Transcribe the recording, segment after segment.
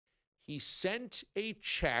He sent a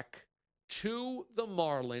check to the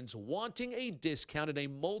Marlins wanting a discount and a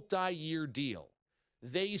multi-year deal.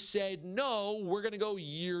 They said, no, we're going to go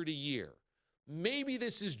year to year. Maybe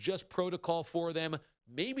this is just protocol for them.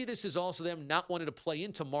 Maybe this is also them not wanting to play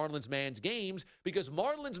into Marlins Man's games because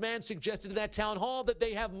Marlins Man suggested in that town hall that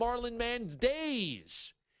they have Marlins Man's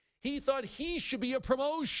days. He thought he should be a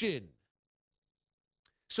promotion.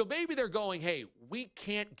 So maybe they're going, hey, we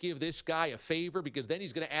can't give this guy a favor because then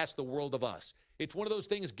he's going to ask the world of us. It's one of those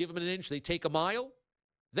things, give him an inch, they take a mile.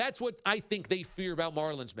 That's what I think they fear about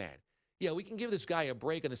Marlins Man. Yeah, we can give this guy a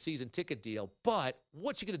break on a season ticket deal, but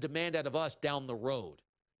what's he going to demand out of us down the road?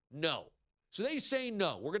 No. So they say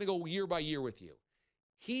no. We're going to go year by year with you.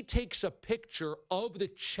 He takes a picture of the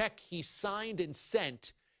check he signed and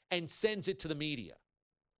sent and sends it to the media.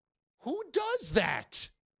 Who does that?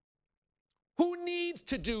 Who needs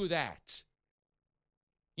to do that?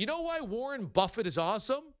 You know why Warren Buffett is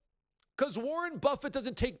awesome? Because Warren Buffett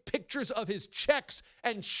doesn't take pictures of his checks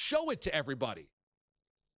and show it to everybody.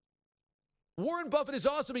 Warren Buffett is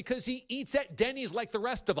awesome because he eats at Denny's like the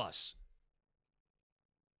rest of us.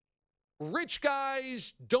 Rich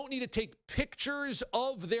guys don't need to take pictures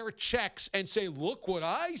of their checks and say, look what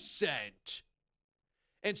I sent.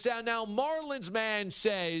 And so now Marlins Man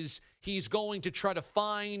says he's going to try to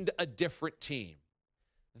find a different team.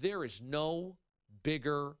 There is no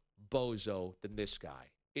bigger bozo than this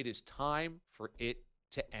guy. It is time for it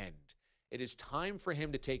to end. It is time for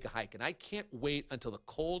him to take a hike. And I can't wait until the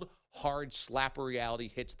cold, hard slap of reality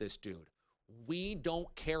hits this dude. We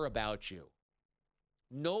don't care about you.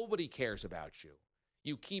 Nobody cares about you.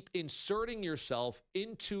 You keep inserting yourself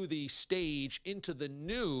into the stage, into the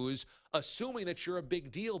news, assuming that you're a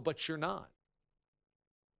big deal, but you're not.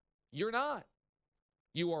 You're not.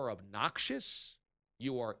 You are obnoxious.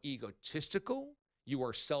 You are egotistical. You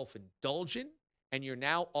are self-indulgent. And you're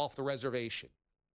now off the reservation.